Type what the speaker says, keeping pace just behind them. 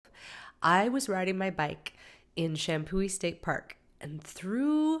I was riding my bike in Champoeg State Park, and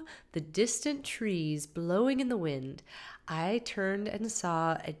through the distant trees blowing in the wind, I turned and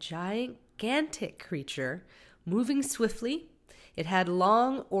saw a gigantic creature moving swiftly. It had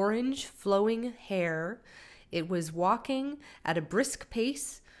long orange flowing hair. It was walking at a brisk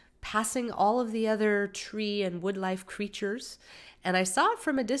pace, passing all of the other tree and woodlife creatures. And I saw it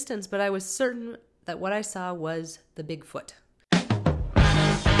from a distance, but I was certain that what I saw was the Bigfoot.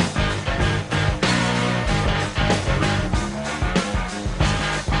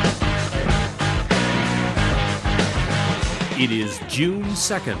 It is June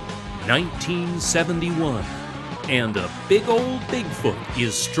 2nd, 1971, and a big old Bigfoot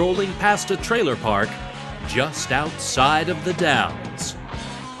is strolling past a trailer park just outside of the Downs.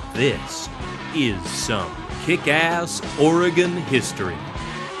 This is some kick-ass Oregon history.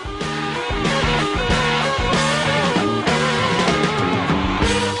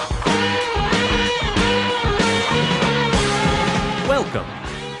 Welcome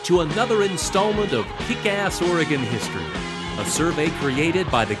to another installment of Kick-Ass Oregon History, a survey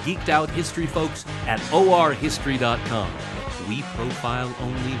created by the geeked out history folks at orhistory.com. We profile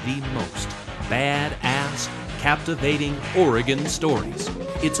only the most badass, captivating Oregon stories.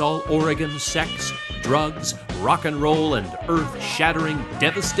 It's all Oregon sex, drugs, rock and roll, and earth-shattering,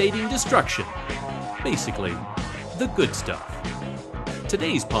 devastating destruction. Basically, the good stuff.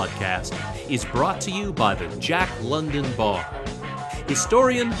 Today's podcast is brought to you by the Jack London Bar.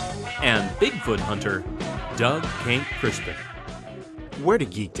 Historian and Bigfoot hunter, Doug Kank Crispin. Where do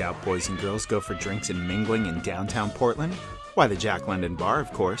geeked out boys and girls go for drinks and mingling in downtown Portland? Why, the Jack London Bar,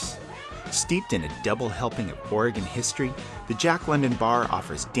 of course. Steeped in a double helping of Oregon history, the Jack London Bar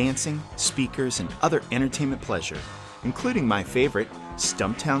offers dancing, speakers, and other entertainment pleasure, including my favorite,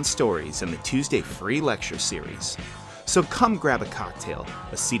 Stumptown Stories and the Tuesday free lecture series. So come grab a cocktail,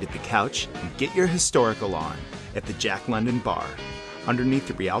 a seat at the couch, and get your historical on at the Jack London Bar, underneath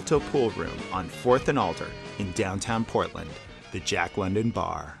the Rialto Pool Room on 4th and Alder in downtown Portland, the Jack London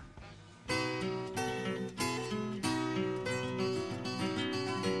Bar.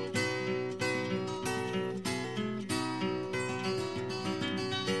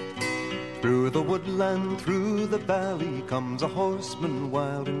 Through the woodland, through the valley, comes a horseman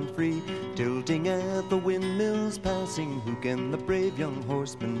wild and free, tilting at the windmills passing. Who can the brave young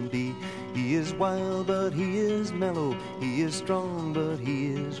horseman be? He is wild, but he is mellow. He is strong, but he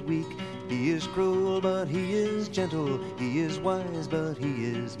is weak. He is cruel, but he is gentle. He is wise, but he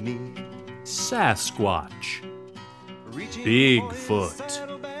is meek. Sasquatch. Bigfoot.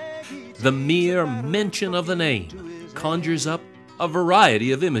 The mere mention of the name conjures up a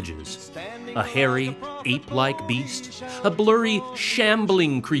variety of images. A hairy, ape-like beast, a blurry,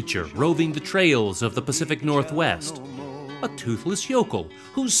 shambling creature roving the trails of the Pacific Northwest, a toothless yokel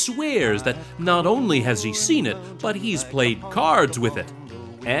who swears that not only has he seen it, but he's played cards with it,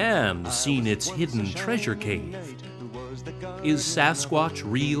 and seen its hidden treasure cave. Is Sasquatch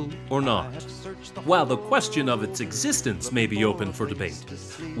real or not? While the question of its existence may be open for debate,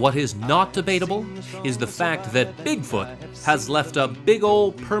 what is not debatable is the fact that Bigfoot has left a big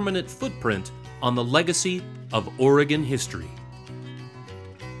old permanent footprint on the legacy of Oregon history.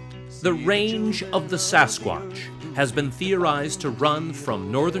 The range of the Sasquatch has been theorized to run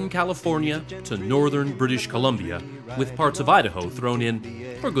from northern California to northern British Columbia, with parts of Idaho thrown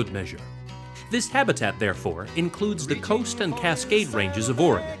in for good measure. This habitat, therefore, includes the Coast and Cascade Ranges of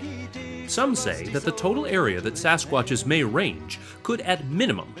Oregon. Some say that the total area that Sasquatches may range could at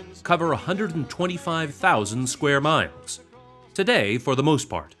minimum cover 125,000 square miles. Today, for the most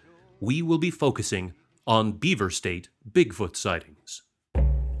part, we will be focusing on Beaver State Bigfoot sightings.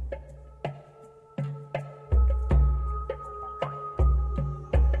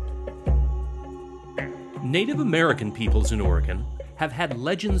 Native American peoples in Oregon have had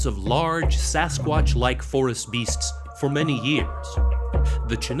legends of large Sasquatch-like forest beasts for many years.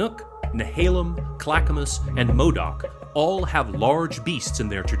 The Chinook, Nehalem, Clackamas, and Modoc all have large beasts in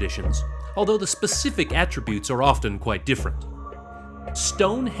their traditions, although the specific attributes are often quite different.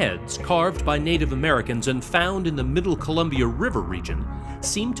 Stone heads carved by Native Americans and found in the Middle Columbia River region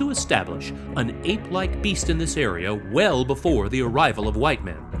seem to establish an ape-like beast in this area well before the arrival of white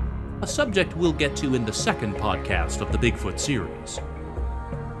men, a subject we'll get to in the second podcast of the Bigfoot series.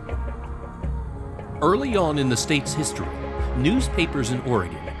 Early on in the state's history, newspapers in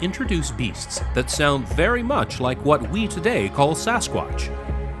Oregon introduced beasts that sound very much like what we today call Sasquatch.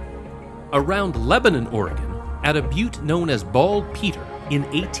 Around Lebanon, Oregon, at a butte known as Bald Peter, in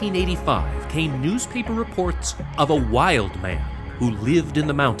 1885 came newspaper reports of a wild man who lived in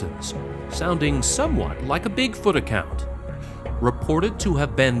the mountains, sounding somewhat like a Bigfoot account. reported to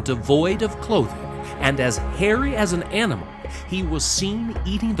have been devoid of clothing and as hairy as an animal. He was seen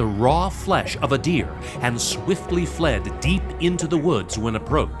eating the raw flesh of a deer and swiftly fled deep into the woods when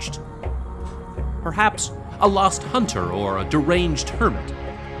approached. Perhaps a lost hunter or a deranged hermit,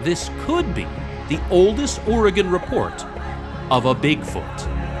 this could be the oldest Oregon report of a Bigfoot.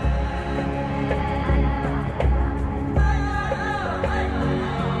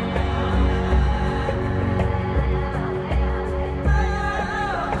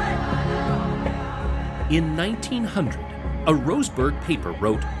 In 1900, a Roseburg paper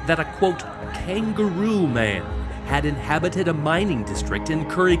wrote that a, quote, kangaroo man had inhabited a mining district in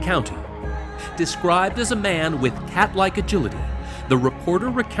Curry County. Described as a man with cat-like agility, the reporter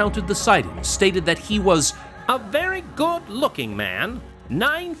recounted the sighting, stated that he was a very good-looking man,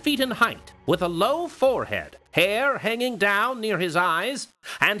 9 feet in height, with a low forehead, hair hanging down near his eyes,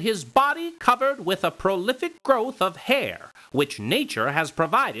 and his body covered with a prolific growth of hair, which nature has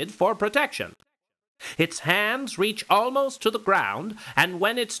provided for protection. Its hands reach almost to the ground, and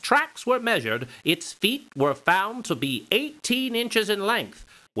when its tracks were measured, its feet were found to be 18 inches in length,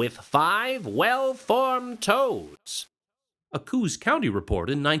 with 5 well-formed toes. A Coos County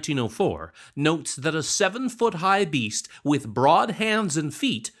report in 1904 notes that a 7-foot-high beast with broad hands and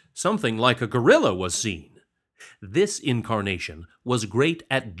feet, something like a gorilla, was seen. This incarnation was great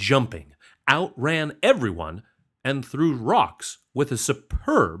at jumping, outran everyone, and threw rocks with a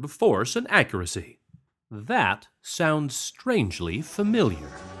superb force and accuracy. That sounds strangely familiar.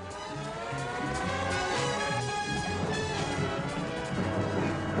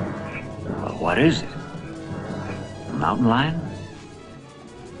 Well, what is it? A mountain lion?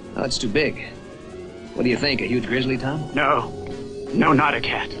 Oh, it's too big. What do you think, a huge grizzly, Tom? No, not a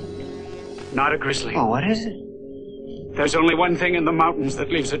cat. Not a grizzly. Oh, what is it? There's only one thing in the mountains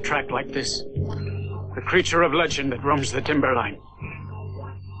that leaves a track like this. The creature of legend that roams the timberline.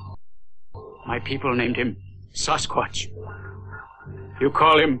 My people named him Sasquatch. You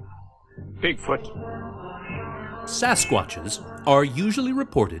call him Bigfoot. Sasquatches are usually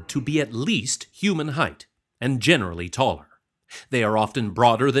reported to be at least human height, and generally taller. They are often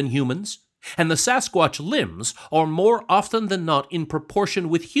broader than humans, and the Sasquatch limbs are more often than not in proportion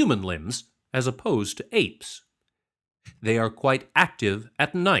with human limbs, as opposed to apes. They are quite active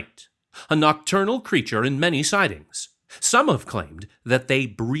at night, a nocturnal creature in many sightings. Some have claimed that they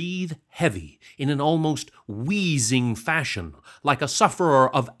breathe heavy in an almost wheezing fashion, like a sufferer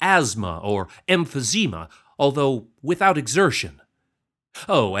of asthma or emphysema, although without exertion.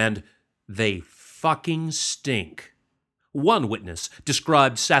 Oh, and they fucking stink. One witness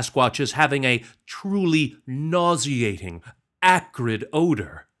described Sasquatch as having a truly nauseating, acrid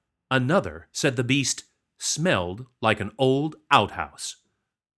odor. Another said the beast smelled like an old outhouse.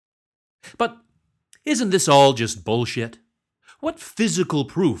 But isn't this all just bullshit? What physical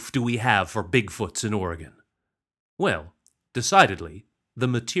proof do we have for Bigfoots in Oregon? Well, decidedly, the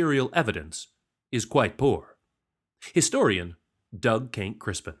material evidence is quite poor. Historian Doug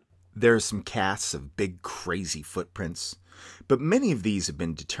Kenck-Crispin. There are some casts of big, crazy footprints, but many of these have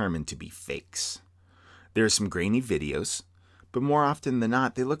been determined to be fakes. There are some grainy videos, but more often than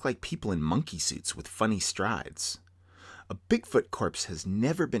not, they look like people in monkey suits with funny strides. A Bigfoot corpse has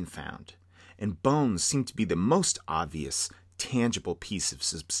never been found, and bones seem to be the most obvious, tangible piece of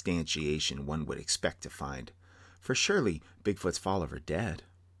substantiation one would expect to find, for surely Bigfoot's followers are dead.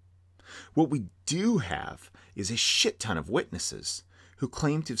 What we do have is a shit ton of witnesses who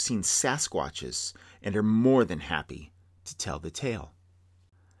claim to have seen Sasquatches and are more than happy to tell the tale.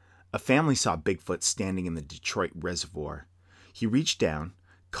 A family saw Bigfoot standing in the Detroit Reservoir. He reached down,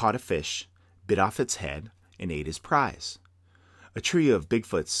 caught a fish, bit off its head, and ate his prize. A trio of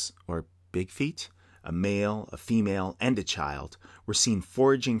Bigfoots, or Big Feet, a male, a female, and a child, were seen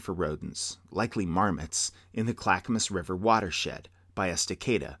foraging for rodents, likely marmots, in the Clackamas River watershed by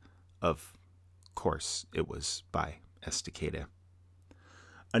Estacada. Of course, it was by Estacada.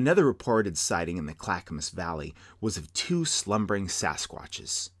 Another reported sighting in the Clackamas Valley was of 2 slumbering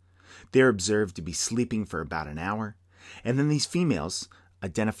Sasquatches. They are observed to be sleeping for about an hour, and then these females,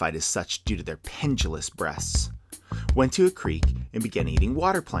 identified as such due to their pendulous breasts, went to a creek and began eating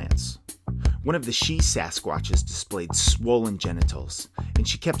water plants. One of the she-Sasquatches displayed swollen genitals, and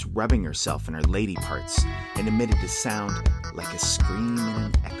she kept rubbing herself in her lady parts and emitted a sound like a scream in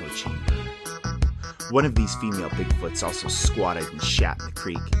an echo chamber. One of these female Bigfoots also squatted and shat in the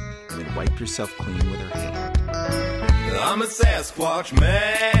creek, and then wiped herself clean with her hand. I'm a Sasquatch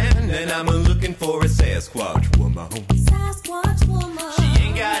man, and I'm looking for a Sasquatch woman. Sasquatch woman. She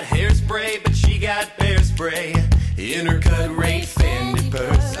ain't got hairspray, but she got bear spray in her cut rate Fendi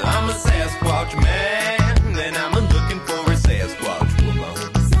purse. I'm a Sasquatch man, and I'm looking for a Sasquatch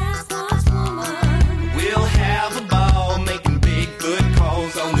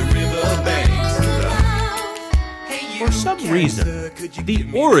reason,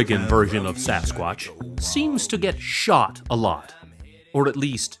 the Oregon version of Sasquatch seems to get shot a lot, or at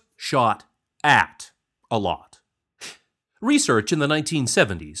least shot at a lot. Research in the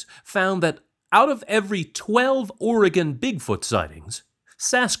 1970s found that out of every 12 Oregon Bigfoot sightings,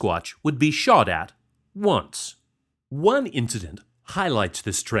 Sasquatch would be shot at once. One incident highlights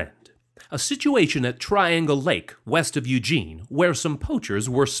this trend. A situation at Triangle Lake, west of Eugene, where some poachers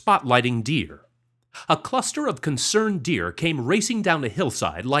were spotlighting deer. A cluster of concerned deer came racing down a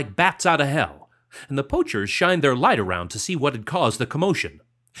hillside like bats out of hell, and the poachers shined their light around to see what had caused the commotion.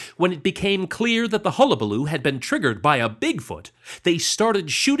 When it became clear that the hullabaloo had been triggered by a Bigfoot, they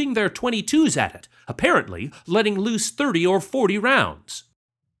started shooting their .22s at it, apparently letting loose 30 or 40 rounds.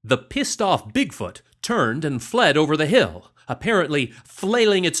 The pissed-off Bigfoot turned and fled over the hill, apparently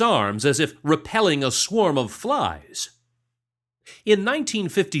flailing its arms as if repelling a swarm of flies. In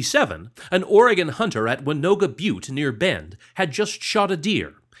 1957, an Oregon hunter at Winoga Butte near Bend had just shot a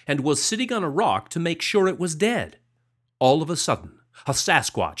deer and was sitting on a rock to make sure it was dead. All of a sudden, a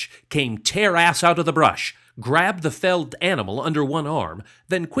Sasquatch came tear-ass out of the brush, grabbed the felled animal under one arm,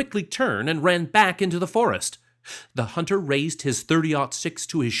 then quickly turned and ran back into the forest. The hunter raised his .30-06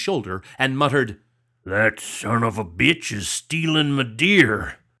 to his shoulder and muttered, "That son of a bitch is stealing my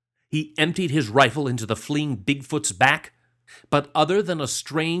deer." He emptied his rifle into the fleeing Bigfoot's back, but other than a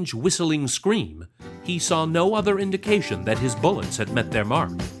strange whistling scream, he saw no other indication that his bullets had met their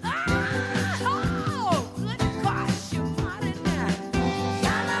mark.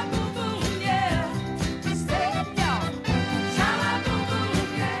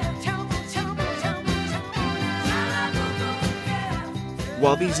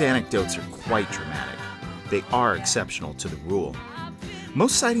 While these anecdotes are quite dramatic, they are exceptional to the rule.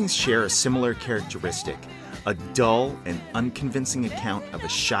 Most sightings share a similar characteristic, a dull and unconvincing account of a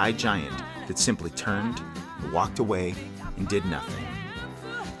shy giant that simply turned, walked away, and did nothing.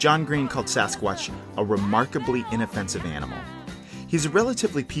 John Green called Sasquatch a remarkably inoffensive animal. He's a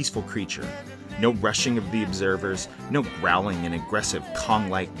relatively peaceful creature. No rushing of the observers, no growling in aggressive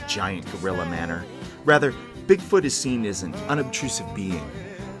Kong-like giant gorilla manner. Rather, Bigfoot is seen as an unobtrusive being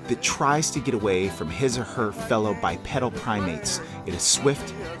that tries to get away from his or her fellow bipedal primates at a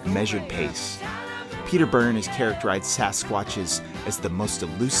swift, measured pace. Peter Byrne has characterized Sasquatches as the most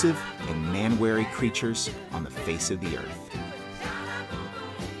elusive and man-wary creatures on the face of the earth.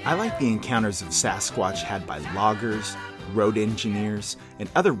 I like the encounters of Sasquatch had by loggers, road engineers, and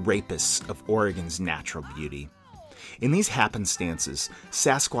other rapists of Oregon's natural beauty. In these happenstances,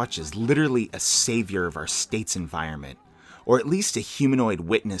 Sasquatch is literally a savior of our state's environment, or at least a humanoid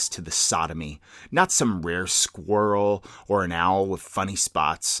witness to the sodomy, not some rare squirrel or an owl with funny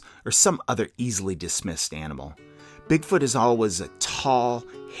spots, or some other easily dismissed animal. Bigfoot is always a tall,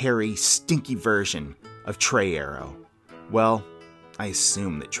 hairy, stinky version of Trey Arrow. Well, I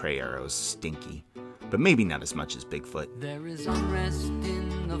assume that Trey Arrow is stinky, but maybe not as much as Bigfoot. There is unrest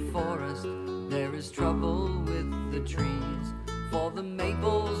in the forest, there is trouble with the trees, for the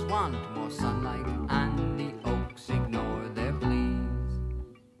maples want more sunlight and the oaks ignore their pleas.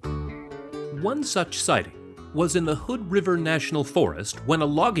 One such sighting was in the Hood River National Forest when a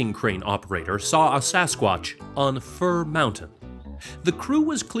logging crane operator saw a Sasquatch on Fir Mountain. The crew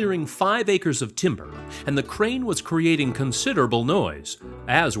was clearing 5 acres of timber, and the crane was creating considerable noise,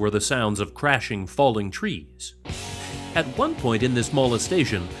 as were the sounds of crashing falling trees. At one point in this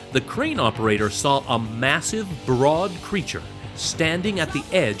molestation, the crane operator saw a massive, broad creature standing at the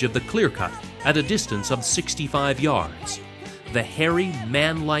edge of the clear-cut at a distance of 65 yards. The hairy,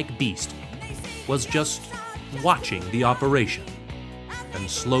 man-like beast was just watching the operation, and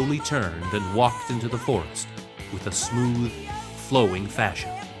slowly turned and walked into the forest with a smooth, flowing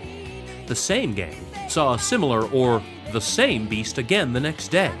fashion. The same gang saw a similar or the same beast again the next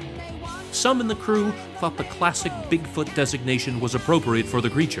day. Some in the crew thought the classic Bigfoot designation was appropriate for the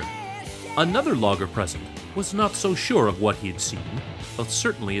creature. Another logger present was not so sure of what he had seen, but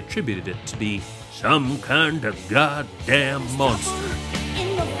certainly attributed it to be some kind of goddamn monster.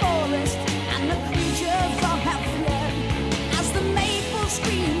 In the forest, and the creatures all have fled, as the maples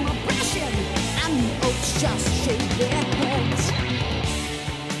scream oppression, and the oaks just shake their heads.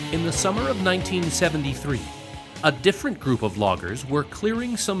 In the summer of 1973, a different group of loggers were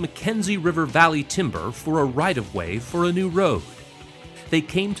clearing some Mackenzie River Valley timber for a right-of-way for a new road. They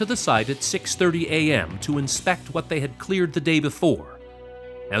came to the site at 6:30 a.m. to inspect what they had cleared the day before.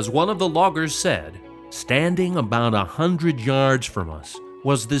 As one of the loggers said, standing about 100 yards from us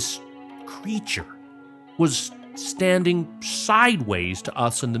was this creature, was standing sideways to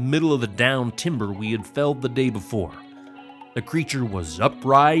us in the middle of the down timber we had felled the day before. The creature was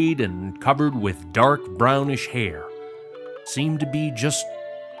upright and covered with dark brownish hair. seemed to be just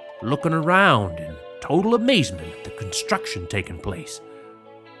looking around in total amazement at the construction taking place.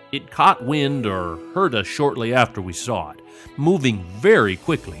 It caught wind or heard us shortly after we saw it. Moving very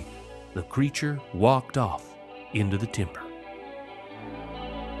quickly, the creature walked off into the timber.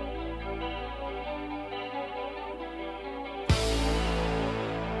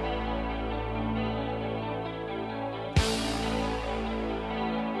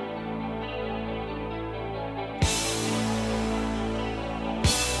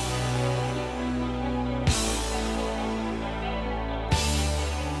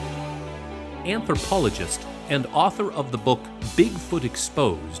 Anthropologist and author of the book Bigfoot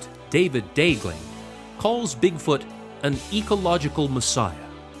Exposed, David Daegling, calls Bigfoot an ecological messiah,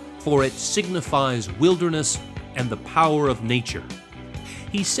 for it signifies wilderness and the power of nature.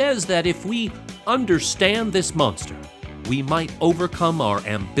 He says that if we understand this monster, we might overcome our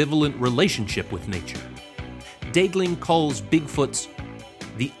ambivalent relationship with nature. Daegling calls Bigfoots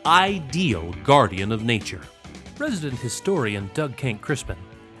the ideal guardian of nature. Resident historian Doug Kenck-Crispin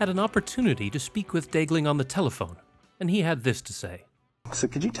had an opportunity to speak with Daegling on the telephone, and he had this to say. So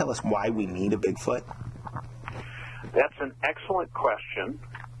could you tell us why we need a Bigfoot? That's an excellent question,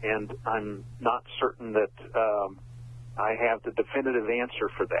 and I'm not certain that I have the definitive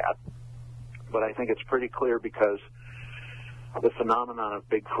answer for that, but I think it's pretty clear because the phenomenon of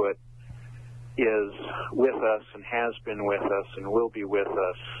Bigfoot is with us and has been with us and will be with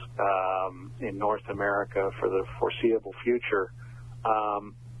us in North America for the foreseeable future.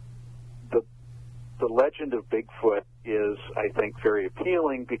 The legend of Bigfoot is, I think, very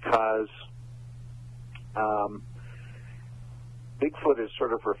appealing because Bigfoot is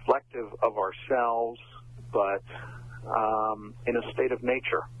sort of reflective of ourselves, but in a state of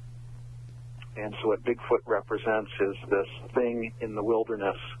nature. And so what Bigfoot represents is this thing in the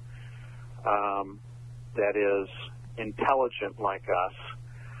wilderness that is intelligent like us,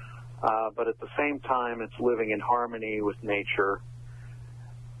 but at the same time it's living in harmony with nature.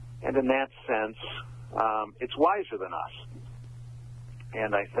 And in that sense, it's wiser than us.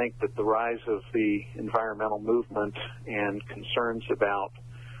 And I think that the rise of the environmental movement and concerns about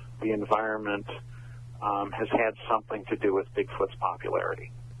the environment has had something to do with Bigfoot's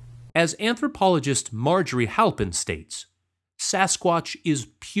popularity. As anthropologist Marjorie Halpin states, Sasquatch is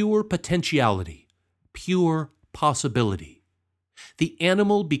pure potentiality, pure possibility. The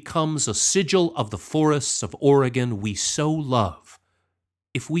animal becomes a sigil of the forests of Oregon we so love.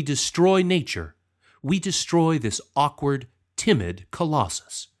 If we destroy nature, we destroy this awkward, timid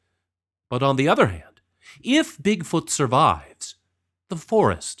colossus. But on the other hand, if Bigfoot survives, the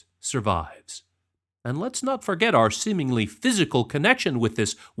forest survives. And let's not forget our seemingly physical connection with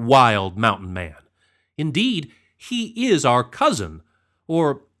this wild mountain man. Indeed, he is our cousin,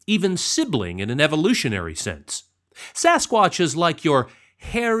 or even sibling in an evolutionary sense. Sasquatch is like your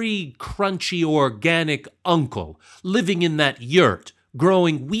hairy, crunchy, organic uncle living in that yurt,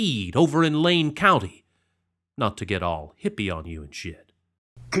 growing weed over in Lane County. Not to get all hippie on you and shit.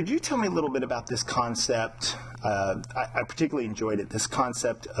 Could you tell me a little bit about this concept? I particularly enjoyed it, this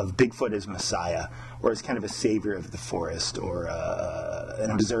concept of Bigfoot as Messiah, or as kind of a savior of the forest, or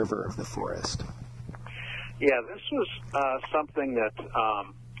an observer of the forest. Yeah, this was something that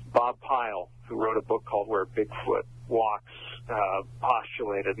Bob Pyle, who wrote a book called Where Bigfoot Walks,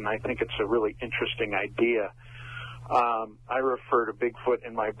 postulated, and I think it's a really interesting idea. I refer to Bigfoot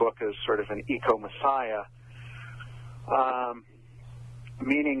in my book as sort of an eco-messiah,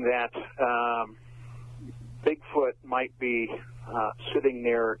 meaning that Bigfoot might be sitting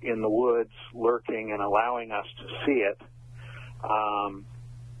there in the woods, lurking and allowing us to see it,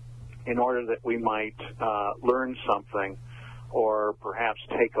 in order that we might learn something or perhaps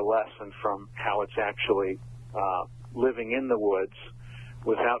take a lesson from how it's actually living in the woods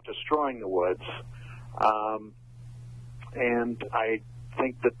without destroying the woods. And I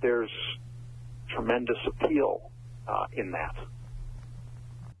think that there's tremendous appeal in that.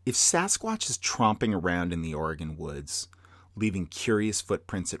 If Sasquatch is tromping around in the Oregon woods, leaving curious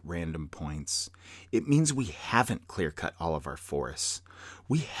footprints at random points, it means we haven't clear-cut all of our forests.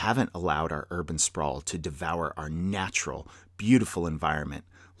 We haven't allowed our urban sprawl to devour our natural, beautiful environment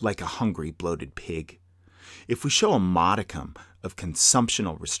like a hungry, bloated pig. If we show a modicum of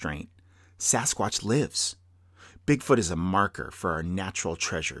consumptional restraint, Sasquatch lives. Bigfoot is a marker for our natural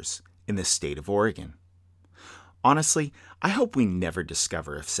treasures in the state of Oregon. Honestly, I hope we never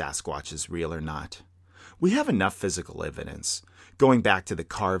discover if Sasquatch is real or not. We have enough physical evidence, going back to the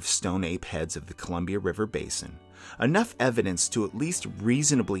carved stone ape heads of the Columbia River Basin, enough evidence to at least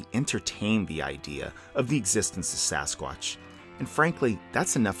reasonably entertain the idea of the existence of Sasquatch. And frankly,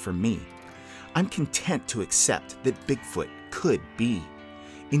 that's enough for me. I'm content to accept that Bigfoot could be.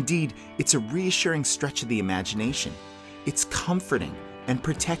 Indeed, it's a reassuring stretch of the imagination. It's comforting and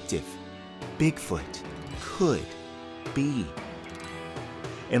protective. Bigfoot could be.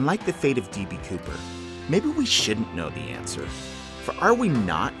 And like the fate of D.B. Cooper, maybe we shouldn't know the answer. For are we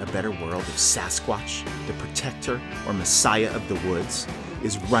not a better world if Sasquatch, the protector or messiah of the woods,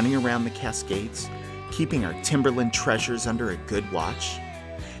 is running around the Cascades, keeping our timberland treasures under a good watch?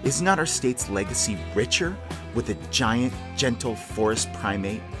 Is not our state's legacy richer with a giant, gentle forest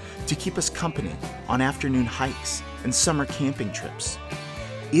primate to keep us company on afternoon hikes and summer camping trips?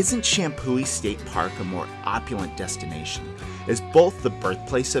 Isn't Shampooey State Park a more opulent destination as both the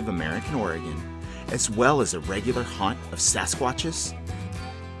birthplace of American Oregon as well as a regular haunt of Sasquatches?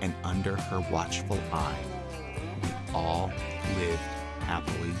 And under her watchful eye, we all lived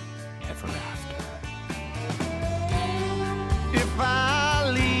happily ever after. If I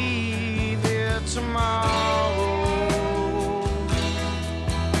leave here tomorrow,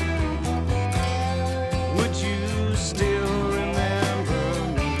 would you still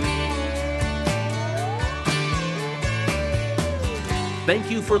remember me?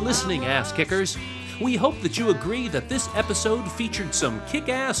 Thank you for listening, Ass Kickers. We hope that you agree that this episode featured some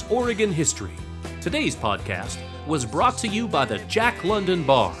kick-ass Oregon history. Today's podcast was brought to you by the Jack London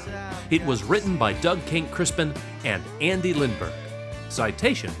Bar. It was written by Doug Kink Crispin and Andy Lindberg.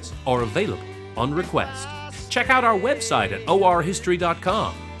 Citations are available on request. Check out our website at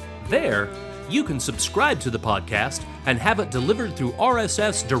orhistory.com. There, you can subscribe to the podcast and have it delivered through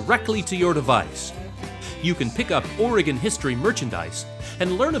RSS directly to your device. You can pick up Oregon history merchandise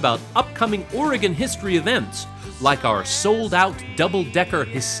and learn about upcoming Oregon history events, like our sold-out double-decker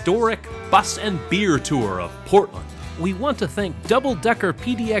historic bus and beer tour of Portland. We want to thank Double Decker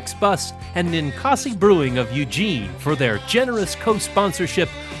PDX Bus and Ninkasi Brewing of Eugene for their generous co-sponsorship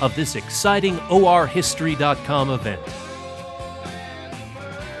of this exciting orhistory.com event.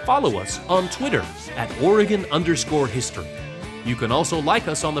 Follow us on Twitter at Oregon_history. You can also like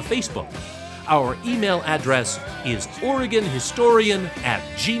us on the Facebook. Our email address is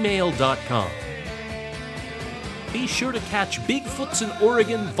OregonHistorian@gmail.com. Be sure to catch Bigfoots in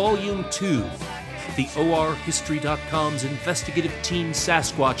Oregon Volume 2, the ORHistory.com's investigative teen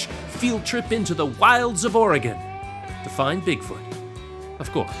Sasquatch field trip into the wilds of Oregon to find Bigfoot,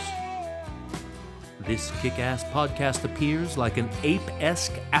 of course. This kick-ass podcast appears like an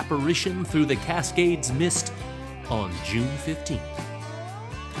ape-esque apparition through the Cascades mist on June 15th.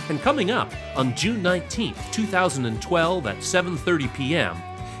 And coming up on June 19th, 2012 at 7:30 p.m.,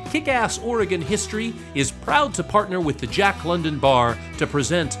 Kick-Ass Oregon History is proud to partner with the Jack London Bar to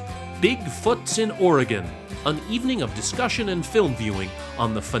present Bigfoots in Oregon, an evening of discussion and film viewing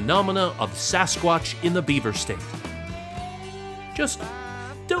on the phenomena of Sasquatch in the Beaver State. Just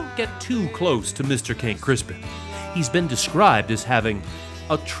don't get too close to Mr. Kink Crispin. He's been described as having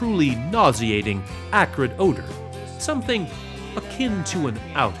a truly nauseating, acrid odor, something akin to an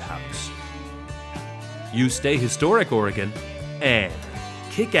outhouse. You stay historic, Oregon, and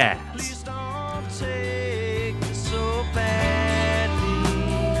kick ass.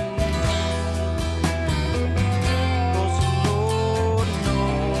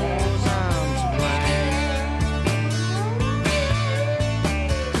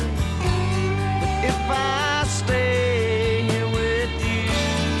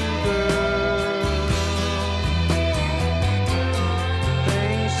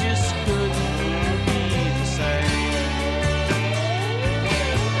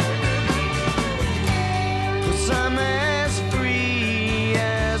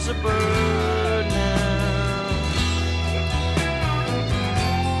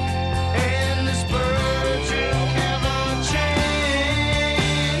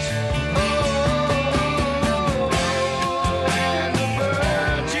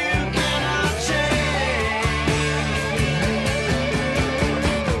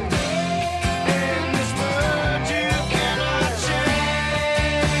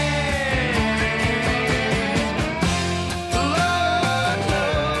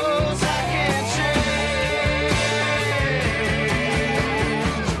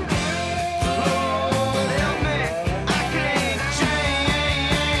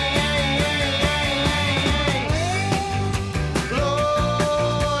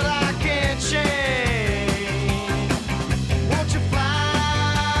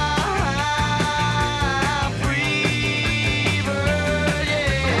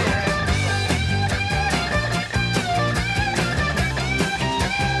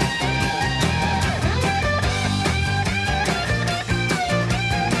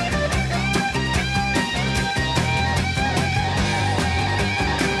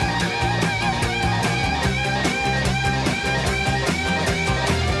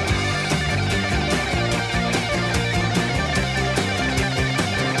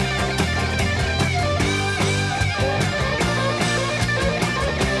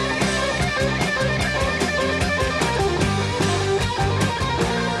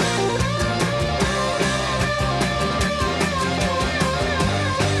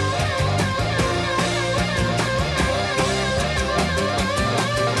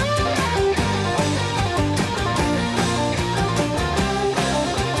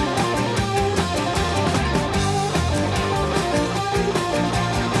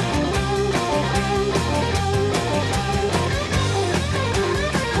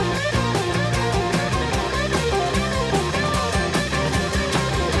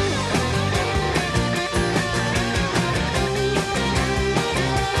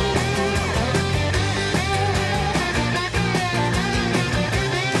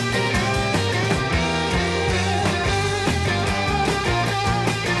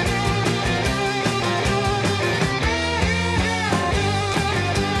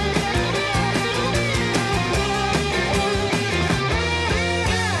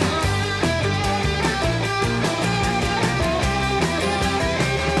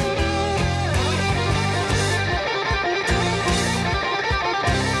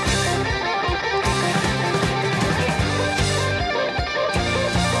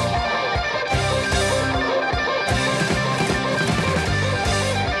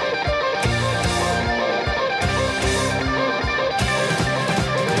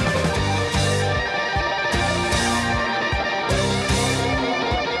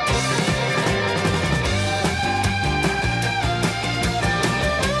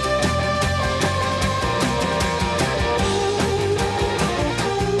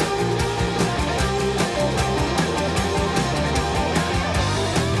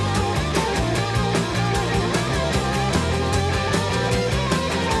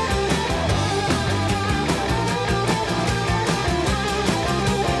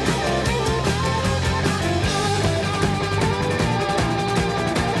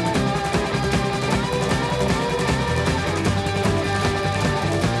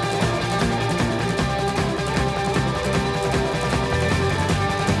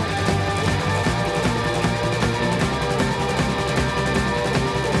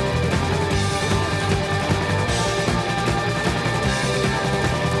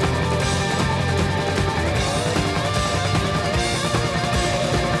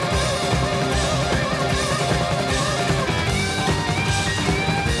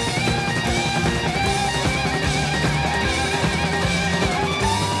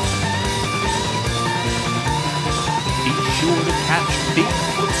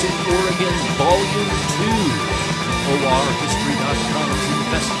 in Oregon, Volume 2. ORHistory.com's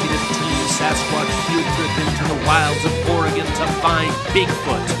investigative team Sasquatch field trip into the wilds of Oregon to find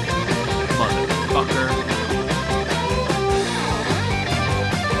Bigfoot. Motherfucker.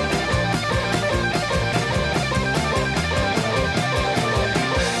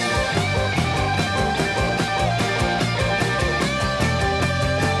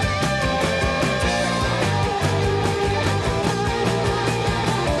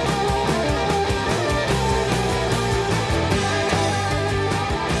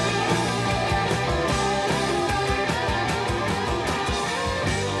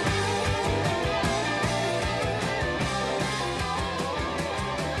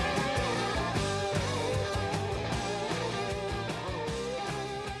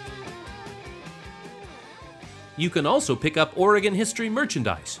 You can also pick up Oregon History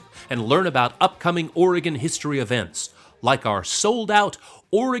merchandise and learn about upcoming Oregon history events, like our sold-out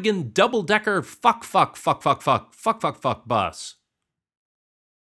Oregon double-decker fuck bus.